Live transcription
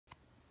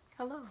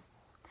Hello,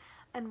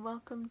 and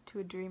welcome to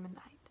A Dream a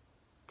Night.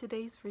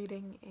 Today's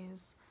reading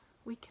is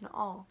We Can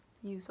All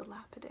Use a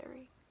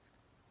Lapidary.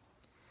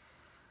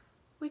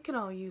 We can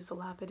all use a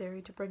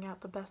lapidary to bring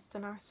out the best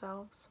in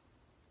ourselves.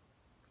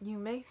 You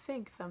may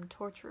think them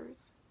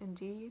torturers.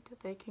 Indeed,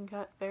 they can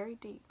cut very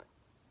deep,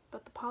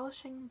 but the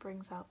polishing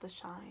brings out the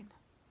shine.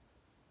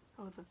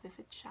 Oh, the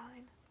vivid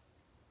shine.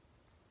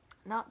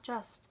 Not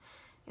just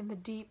in the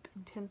deep,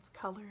 intense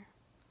color,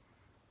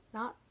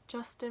 not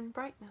just in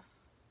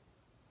brightness,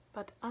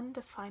 but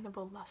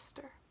undefinable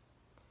luster.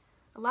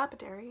 A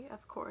lapidary,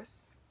 of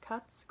course,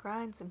 cuts,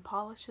 grinds, and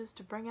polishes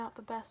to bring out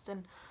the best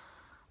in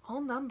all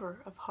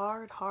number of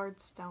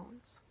hard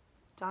stones.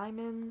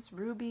 Diamonds,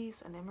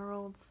 rubies, and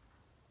emeralds,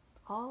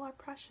 all are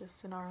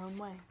precious in our own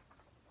way.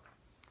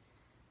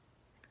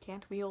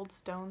 Can't we old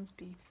stones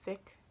be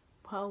thick,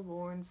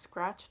 well-worn,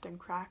 scratched, and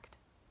cracked?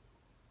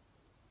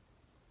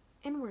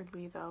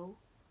 Inwardly, though,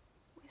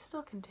 we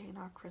still contain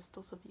our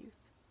crystals of youth,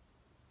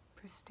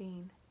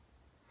 pristine.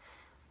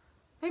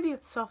 Maybe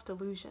it's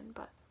self-delusion,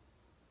 but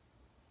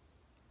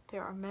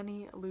there are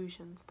many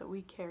illusions that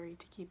we carry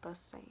to keep us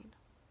sane.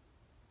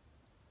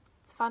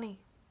 It's funny,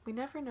 we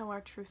never know our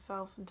true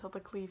selves until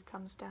the cleave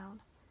comes down,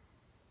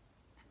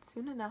 and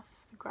soon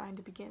enough the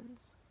grind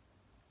begins.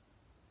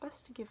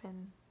 Best to give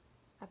in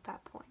at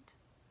that point.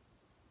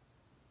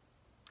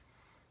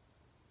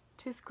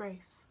 'Tis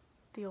grace,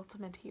 the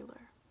ultimate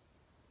healer.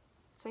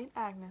 Saint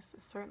Agnes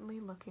is certainly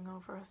looking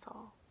over us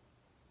all.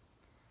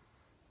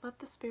 Let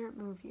the Spirit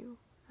move you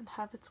and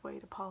have its way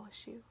to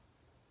polish you,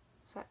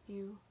 set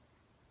you,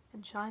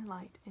 and shine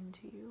light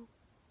into you,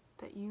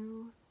 that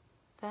you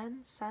then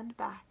send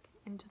back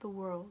into the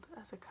world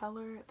as a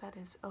color that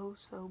is oh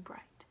so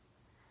bright.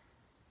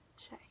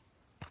 SHAY.